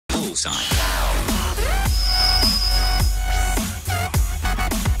equal sign.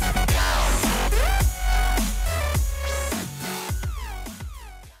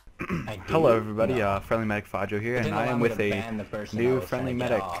 Hello everybody, Friendly Medic Fijo here, and I am with a new Friendly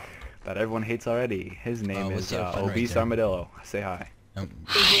Medic that everyone hates already. His name is Obese Armadillo. Say hi.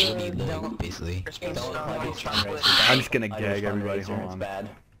 Basically. I'm just gonna gag everybody, hold on.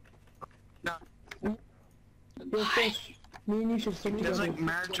 There's like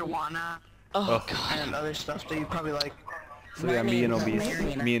marijuana and other stuff that you probably like. So yeah, me and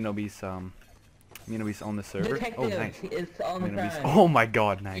Obese own the server. Oh, nice. Oh my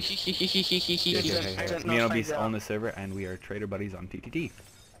god, nice. Me and Obese own the server, and we are trader buddies on TTT.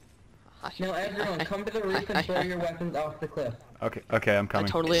 Now everyone, come to the roof and throw your weapons off the cliff. Okay, I'm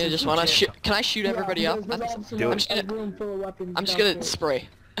coming. I just wanna shoot. Can I shoot everybody up? Do it. I'm just gonna spray.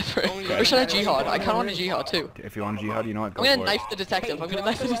 Or should I jihad? I kinda want to jihad too. If you want to jihad, you know what, go I'm for gonna it. knife the detective. I'm gonna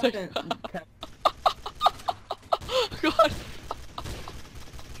knife the detective. God.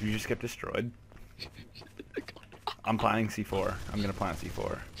 Did you just get destroyed? I'm planning C4. I'm gonna plant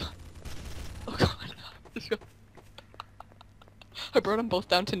C4. Oh god. Let's go. I brought them both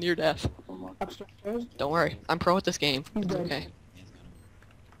down to near death. Don't worry, I'm pro at this game. It's okay.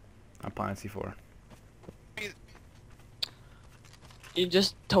 I'm planning C4. You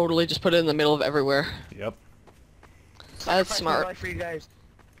just totally just put it in the middle of everywhere. Yep. That's smart. For you guys.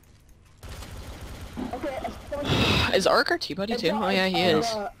 Is Ark our T-buddy too? Oh yeah, he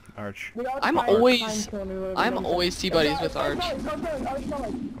is. Arch. I'm always T-buddies with Arch.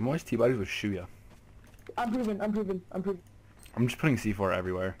 I'm always T-buddies with Shuya. I'm proven. I'm just putting C4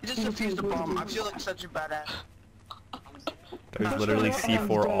 everywhere. You just defused the bomb. I feel like such a badass. There's literally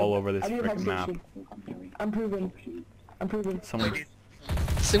C4 all over this frickin' map. I'm proven. Somebody...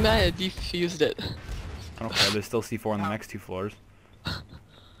 Sumaya defused it. I don't care, there's still C4 on the next 2 floors.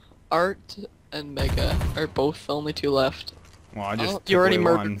 Art and Mega are both the only 2 left. Well, I just you already away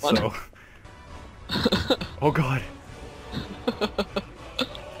murdered one. So... Oh god.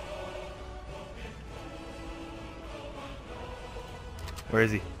 Where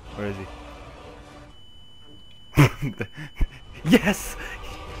is he? Yes!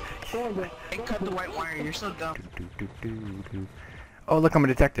 Hey, cut the white wire. You're so dumb. Oh, look, I'm a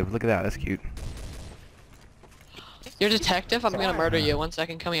detective. Look at that. That's cute. You're a detective? I'm gonna murder you. 1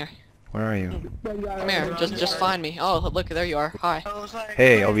 second, come here. Where are you? Come here, just find me. Oh, look, there you are. Hi.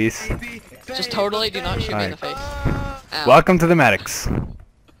 Hey, Obese. Just totally do not shoot me in the face. Ow. Welcome to the medics.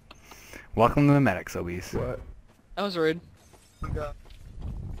 Welcome to the medics, Obese. What? That was rude.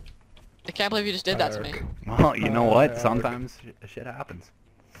 I can't believe you just did that to me. Well, you know what? Sometimes shit happens.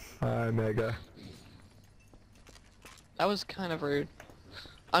 Hi, Mega. That was kind of rude.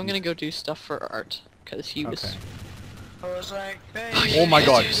 I'm gonna go do stuff for Art, because he was... Okay. Oh my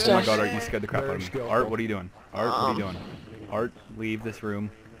god, Art, you scared the crap out of me. Art, what are you doing? Art, what are you doing? Art, leave this room,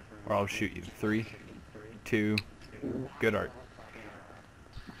 or I'll shoot you. 3, 2, good, Art.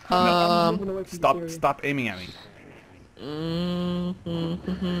 No, stop aiming at me.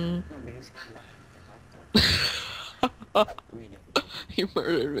 You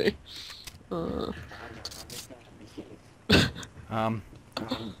murdered me.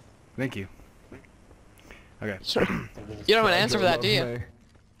 Thank you. Okay. Sure. You don't want to answer for that, do you?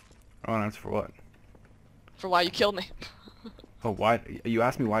 I want to answer for what? For why you killed me. Oh, why? You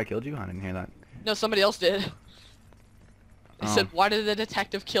asked me why I killed you? I didn't hear that. No, somebody else did. They said, Oh. why did the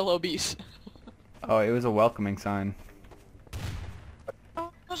detective kill Obese? Oh, it was a welcoming sign.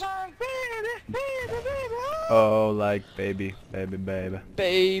 Oh, like baby.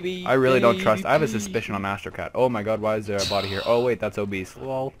 Baby. I really don't trust. I have a suspicion on Astrocat. Oh my god, why is there a body here? Oh wait, that's Obese.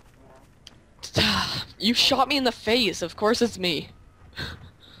 Lol. You shot me in the face. Of course it's me.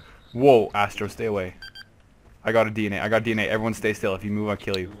 Whoa, Astro, stay away. I got a DNA. Everyone stay still. If you move, I'll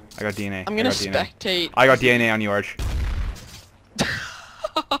kill you. I got DNA. I'm gonna spectate. I got DNA on you, Arch.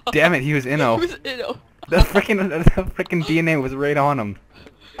 Damn it, he was Inno. Who's Inno? The frickin' DNA was right on him.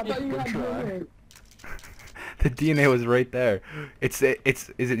 I thought you had DNA. The DNA was right there. Is it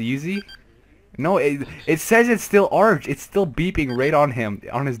Yuzi? No, it says it's still Arch. It's still beeping right on him,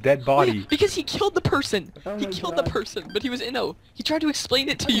 on his dead body. Yeah, because he killed the person. Oh He my killed God. the person, but he was Inno. He tried to explain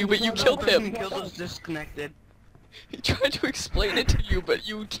it to you, but you killed him. Killed was disconnected. He tried to explain it to you, but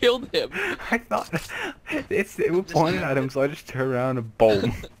you killed him. I thought it was pointed at him, so I just turned around and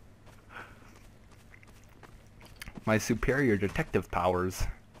boom. My superior detective powers.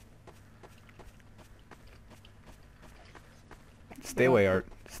 Stay away, Art.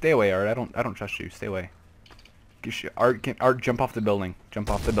 Stay away, Art. I don't trust you. Stay away. Art, jump off the building. Jump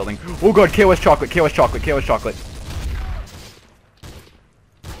off the building. Oh god, KOS chocolate.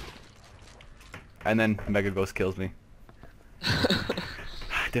 And then Mega Ghost kills me.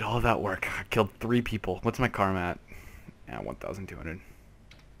 I did all that work. I killed 3 people. What's my karma at? Yeah, 1,200.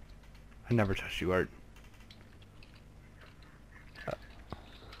 I never touched you, Art.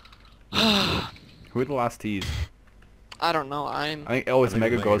 Who are the last T's? I don't know. I think it's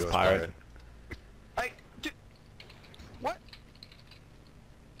Mega Ghost Pirate. What?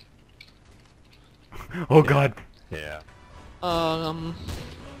 Oh god. Yeah.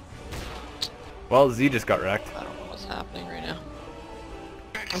 Well, Z just got wrecked. I don't know what's happening right now.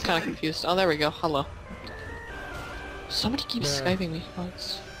 I'm kind of confused. Oh, there we go. Hello. Somebody keeps Skyping me. Oh,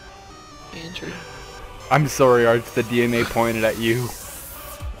 it's Andrew. I'm sorry, Art. The DNA pointed at you.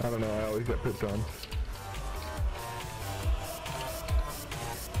 I don't know, I always get picked on.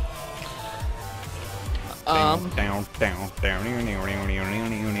 Down.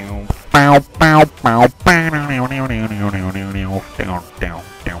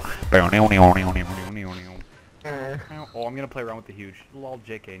 Oh, I'm gonna play around with the huge. Lol,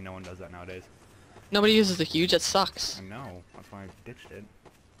 JK, no one does that nowadays. Nobody uses the huge. That sucks. I know. That's why I ditched it.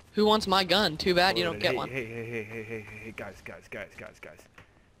 Who wants my gun? Too bad you don't get Hey, one. hey, guys.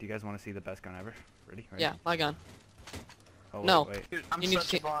 Do you guys want to see the best gun ever? Ready? Yeah, my gun. Oh, wait, No. wait. Dude, I'm You need such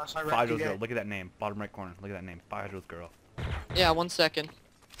to a boss. I wrecked Fijo's you girl. guys. Look at that name. Bottom right corner. Look at that name. Fijo's girl. Yeah, 1 second.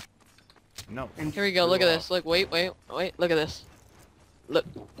 No. Here we go. Look at this. Look, wait. Look at this. Look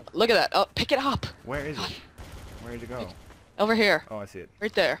at that. Oh, pick it up. Where is it? Where did it go? Over here. Oh, I see it.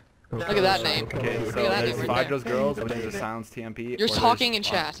 Right there. Look at that name. Okay, so Look at that there's name right there. Fijo's girls, which is a Sounds TMP. You're or talking in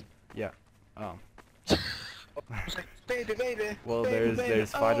there's, chat. Yeah. Oh. It's like, baby. Well, baby,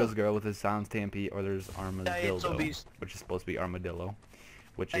 there's oh. Fijo's girl with his Sounds TMP, or there's it's Armadillo, obese. which is supposed to be Armadillo,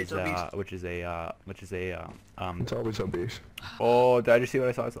 which It's is obese. It's always obese. Oh, did I just see what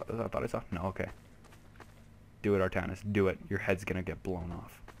I saw? I thought I saw. No, okay. Do it, Artanis. Do it. Your head's gonna get blown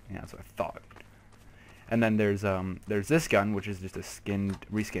off. Yeah, that's what I thought. And then there's this gun, which is just a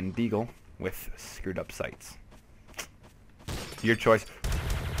reskinned Deagle with screwed up sights. Your choice.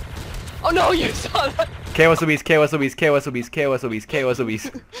 Oh no, you saw that. KOS obese. That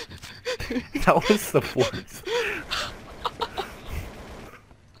was the worst.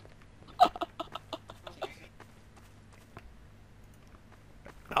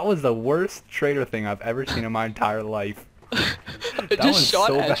 That was the worst traitor thing I've ever seen in my entire life. I just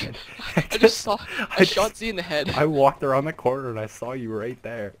shot Edge. I shot Z in the head. I walked around the corner and I saw you right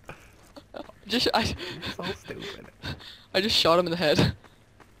there. So stupid. I just shot him in the head.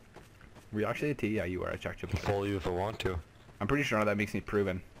 Were you actually a T? Yeah, you were. I checked you. Pull you if I want to. I'm pretty sure that makes me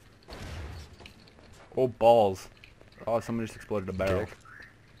proven. Oh, balls. Oh, someone just exploded a barrel.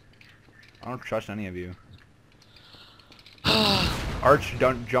 I don't trust any of you. Arch,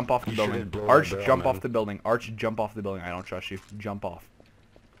 don't jump off the building. Arch, jump off the building. Arch, jump off the building. I don't trust you. Jump off.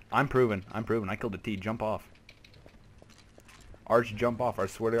 I'm proven. I killed a T. Jump off. Arch, jump off. I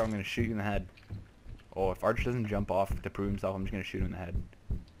swear to God, I'm going to shoot you in the head. Oh, if Arch doesn't jump off to prove himself, I'm just going to shoot him in the head.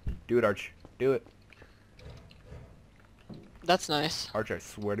 Do it, Arch. Do it. That's nice. Arch, I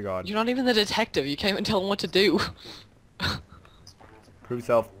swear to God. You're not even the detective. You can't even tell him what to do. Prove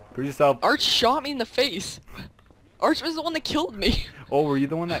yourself. Prove yourself. Arch shot me in the face. Arch was the one that killed me. Oh, were you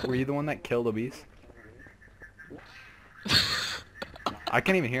the one that killed Obese? I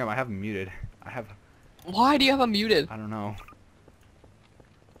can't even hear him. I have him muted. Why do you have him muted? I don't know.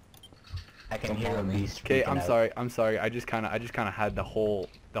 I can hear Obese. Okay, I'm sorry. I just kind of had the whole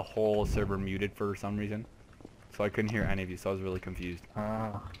server muted for some reason, so I couldn't hear any of you. So I was really confused.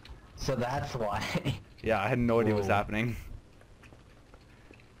 So that's why. Yeah, I had no idea what was happening.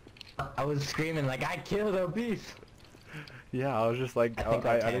 I was screaming like, I killed Obese. Yeah, I was just like,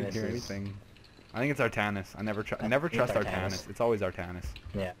 I didn't hear Artanis anything. I think it's Artanis. I never trust Artanis. It's always Artanis.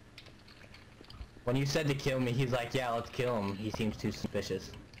 Yeah. When you said to kill me, he's like, yeah, let's kill him. He seems too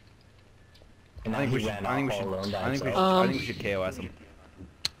suspicious. And I think we should KOS him.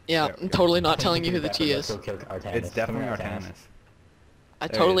 Yeah, I'm totally not telling you who the T is. It's definitely Artanis. I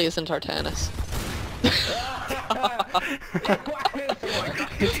totally isn't Artanis.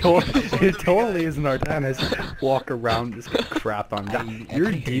 It totally isn't Artanis. Walk around, just get crap on. Your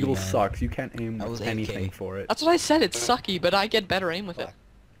Deagle sucks. You can't aim anything for it. That's what I said. It's sucky, but I get better aim with it.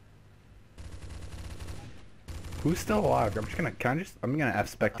 Who's still alive? I'm gonna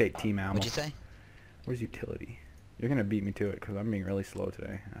F spectate team ammo. What'd you say? Where's utility? You're gonna beat me to it because I'm being really slow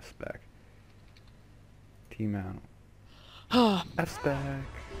today. F spec. Team ammo. F spec.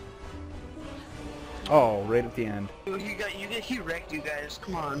 Oh, right at the end. He wrecked you guys.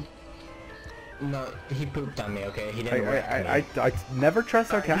 Come on. No, he pooped on me. Okay, he didn't wreck me. I never trust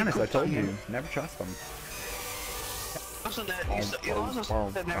Artanis. I told you, never trust them.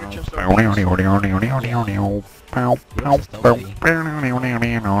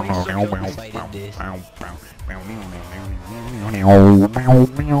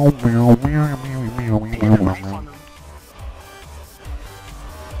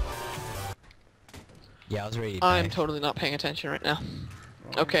 Yeah, I was ready to I'm die. totally not paying attention right now.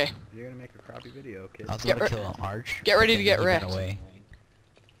 Well, Okay. You're gonna make a crappy video, kid. I was gonna kill an arch. Get ready but to then get he ran wrecked. away.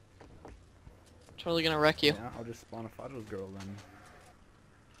 Totally gonna wreck you. Yeah, I'll just spawn a Fido's girl then.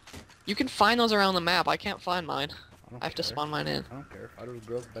 You can find those around the map. I can't find mine. I have to care. spawn mine in. I don't care. Fido's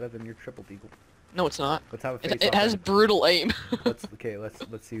girl's better than your triple deagle. No, it's not. Let's have a face It has then. brutal aim. Let's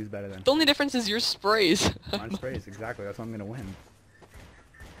see who's better then. The only difference is your sprays. Mine sprays, exactly. That's what I'm gonna win.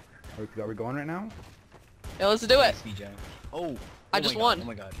 Are we going right now? Yeah, let's do it. Oh, I just won. Oh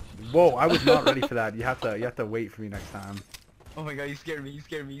my god. Whoa, I was not ready for that. You have to wait for me next time. Oh my god, you scared me, you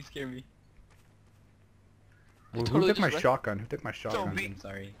scared me, you scared me. Well, totally who took my just shotgun? Who took my shotgun? I'm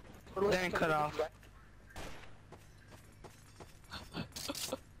sorry. Then cut off.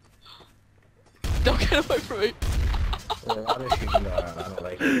 Don't get away from me. I don't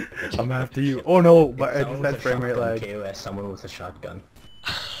like it. I'm after you. Oh no, but I If just someone had with a frame rate shotgun lag. KOS someone with a shotgun.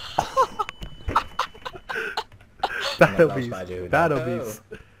 Bad that was obese. Fijo. Bad Oh. obese.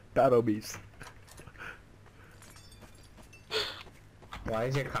 Bad obese. Why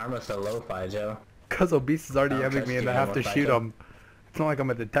is your karma so low, Fijo? Cause obese is already I don't aiming me trust and you I have to anymore, shoot Fijo. him. It's not like I'm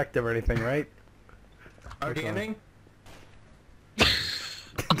a detective or anything, right? Already ending?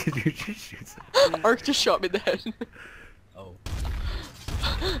 Did you just shoot someone? Ark just shot me in the head. Oh.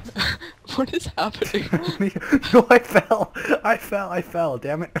 What is happening? No, I fell. I fell.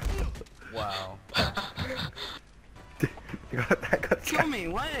 Damn it. Wow. I got Kill me,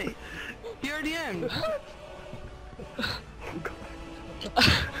 wait! You already in!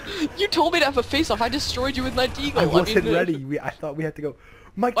 You told me to have a face-off. I destroyed you with my deagle. I wasn't mean, ready. I thought we had to go.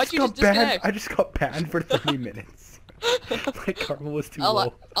 Mike Why'd just you got just banned. disconnect? I just got banned for 30 minutes. My karma was too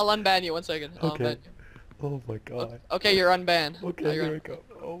low. I'll unban you 1 second. I'll Okay. unban you. Oh my god. Okay, you're unbanned. Okay, Now you're here we go.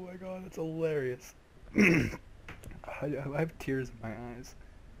 Oh my god, that's hilarious. I have tears in my eyes.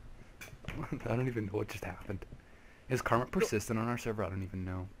 I don't even know what just happened. Is karma persistent on our server? I don't even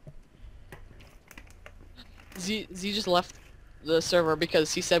know. Z just left the server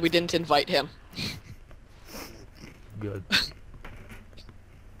because he said we didn't invite him. Good.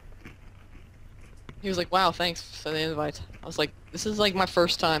 He was like, "Wow, thanks for the invite." I was like, "This is like my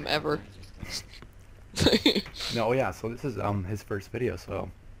first time ever." No, yeah. So this is his first video. So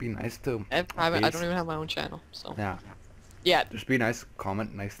be nice to. And private. I don't even have my own channel, so. Yeah. Yeah. Just be nice.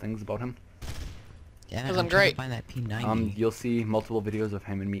 Comment nice things about him. Yeah, 'Cause I'm trying to great. Find that P90. You'll see multiple videos of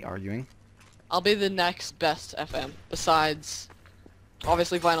him and me arguing. I'll be the next best FM besides,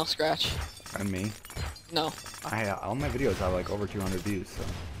 obviously, Vinyl Scratch. And me. No. All my videos have like over 200 views. So.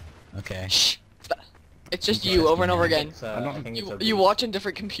 Okay. Shh. It's just you over and over again. I think You watch on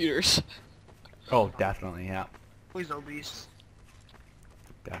different computers. Oh, definitely. Yeah. Please obese.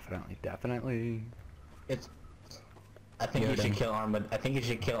 Definitely. I think you should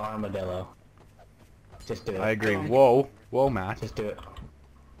kill Armadillo. Just do it. I agree. Whoa, Matt. Just do it.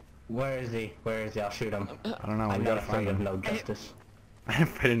 Where is he? Where is he? I'll shoot him. I don't know. I'm We not gotta find afraid of him. no justice. I'm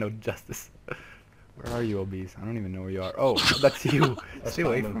afraid of no justice. Where are you, obese? I don't even know where you are. Oh, that's you. Stay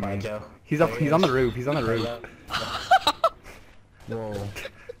away from me. He's up. He's on the roof. He's on the roof. Whoa.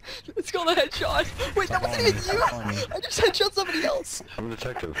 Let's go the headshot. Wait, that wasn't even you. I just headshot somebody else. I'm a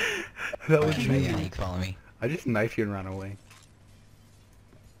detective. That was Yeah, you me. can follow me. I just knifed you and ran away.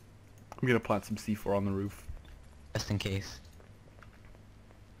 I'm gonna plant some C4 on the roof. Just in case.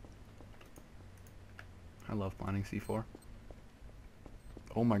 I love planting C4.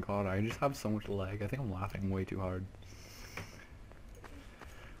 Oh my god, I just have so much lag. I think I'm laughing way too hard.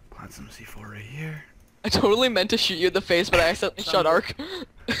 Plant some C4 right here. I totally meant to shoot you in the face, but I accidentally shot Ark.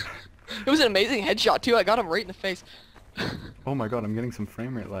 It was an amazing headshot too. I got him right in the face. Oh my god, I'm getting some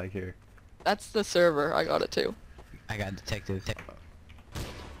frame rate lag here. That's the server. I got it too. I got detective.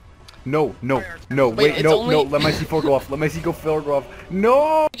 No, Wait, wait, it's no, only- let my C4 go off. Let my C4 go off.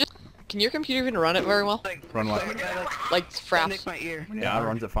 No! Can your computer even run it very well? Run what? Like Nick fraps? my ear. Yeah, it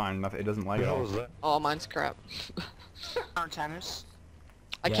runs it fine. It doesn't lag at all. Oh, mine's crap. Our tennis.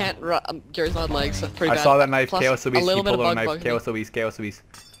 I Yeah. can't run. Gary's not legs. So pretty I bad. saw that knife. Plus, Chaos a Obese. He little bit pulled of out a bug knife. bugs me. Chaos Obese. Chaos Obese.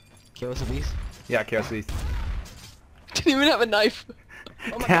 Kill us a beast? Yeah, Chaos Obese. Didn't even have a knife.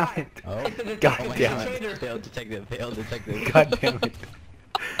 Oh my Damn god. it. Oh. God Oh my damn god. it. Failed detective. Failed detective. God damn it.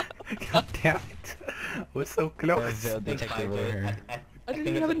 God damn it. I was so close. Failed detective over here. I didn't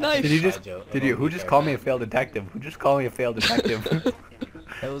even have a knife. Who just call me a failed detective? Who just called me a failed detective?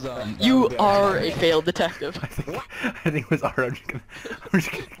 It was You are a failed detective. I think it was Art. I'm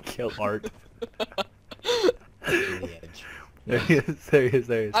just gonna kill Art. There he is. There he is.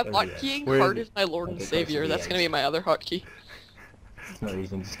 There he is. I'm hotkeying Hart is my lord and savior. That's gonna be my other hotkey. No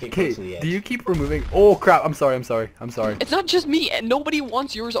reason. Just get Okay, close to the edge. do you keep removing? Oh crap! I'm sorry. I'm sorry. I'm sorry. It's not just me, and nobody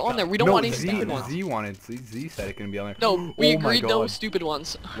wants yours on there. We don't want any stupid ones. Z wanted. Z said it can be on there. No, we Oh my agreed no God. stupid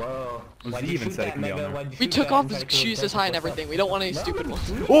ones. Whoa. Z even said it can be on there. We took off his shoes as high and everything. We don't want any stupid ones.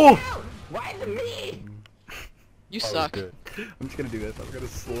 Oh! Why is it me? You That was suck. good. I'm just gonna do this. I'm gonna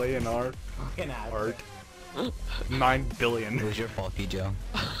slay an Art. Fucking ass. Art. 9 billion. It was your fault, Fijo.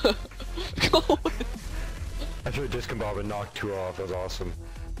 I should have discombobbled and knocked 2 off. That was awesome.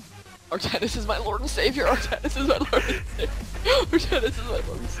 Artanis is my lord and savior. Artanis is my lord and savior. Artanis is my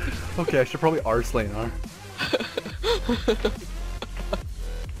lord and savior. Okay, I should probably R slay an Art.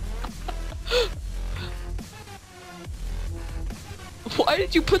 Why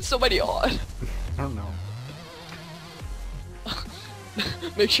did you put so many on? I don't know.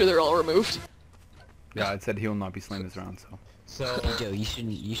 Make sure they're all removed. Yeah, it said he will not be slain this round, so. So, Fijo,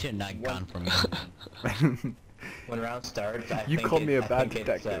 you should not have gone for me. when round starts, I You think called me a I bad think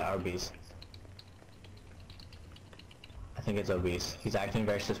detective. It's obese. I think it's obese. He's acting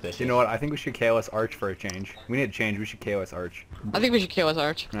very suspicious. You know what? I think we should KOS Arch for a change. We need a change. We should KOS Arch. I think we should KOS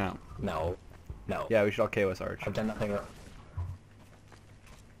Arch. Yeah. No. No. Yeah, we should all KOS Arch. I've done nothing wrong.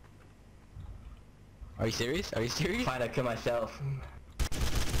 Are you serious? Are you serious? Fine, I kill myself.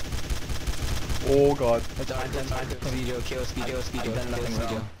 Oh god. That's alright, that's alright. Fijo, kill us, Fijo, I've Fijo, done kill us, nothing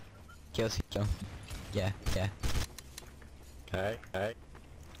Fijo. wrong. Kill us, Fijo. Yeah, yeah. Alright.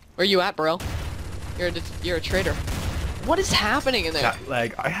 Where you at, bro? You're a traitor. What is happening in there? That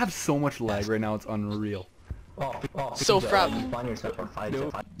lag. I have so much lag right now. It's unreal. So Fijo, from- you find yourself on fight.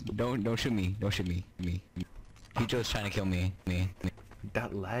 Don't shoot me. Don't shoot me. Me. Fijo's trying to kill me.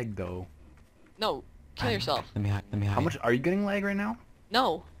 That lag though. No, kill yourself. Let me hide. How much are you getting lag right now?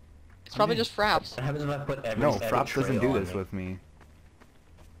 No. It's probably just fraps. What happens if I put every No, every Fraps doesn't trail do on this me? with me.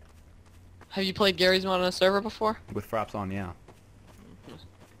 Have you played Gary's Mod on a server before? With Fraps on, yeah.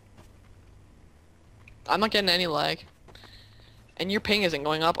 I'm not getting any lag. And your ping isn't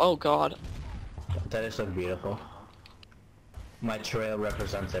going up. Oh god. That is so beautiful. My trail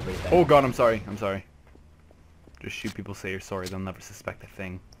represents everything. Oh god, I'm sorry. I'm sorry. Just shoot people, say you're sorry. They'll never suspect a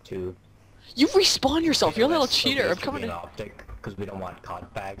thing. To You respawn yourself. You're a little That's so cheater. I'm basically coming an in. optic because we don't want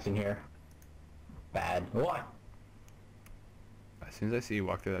cod bags in here. Bad. What? As soon as I see you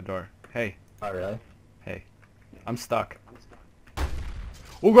walk through that door. Hey. Oh really? Hey. I'm stuck.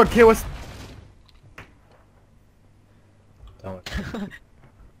 Oh god, KOS! Don't.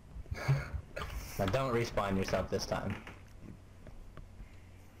 Now don't respawn yourself this time.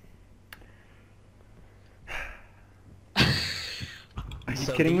 Are you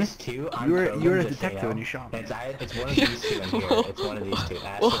So kidding me? these two, I'm You were probing, a just so detective you know. and you shot me. It's one of these two in here. It's one of these two.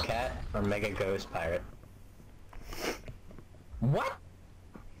 Astrocat or Mega Ghost Pirate. What?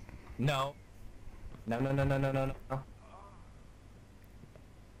 No. No.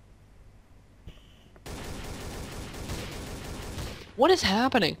 What is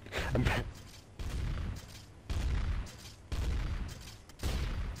happening?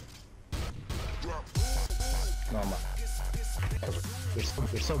 Oh my.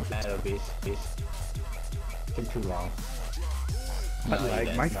 You're so bad, Obese. Took too long. My No, you lag,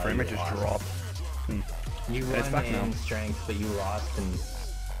 didn't. my No, frame you rate just lost. dropped. You It's won back in now. strength, but you lost in...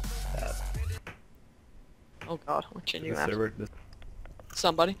 Oh god, what should you The ask? server, this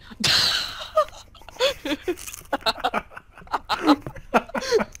Somebody.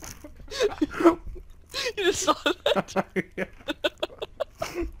 You just saw that?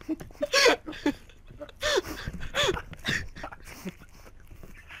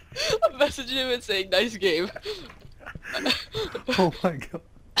 I'm messaging him and saying, nice game. Oh my god.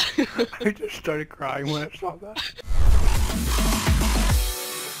 I just started crying when I saw that.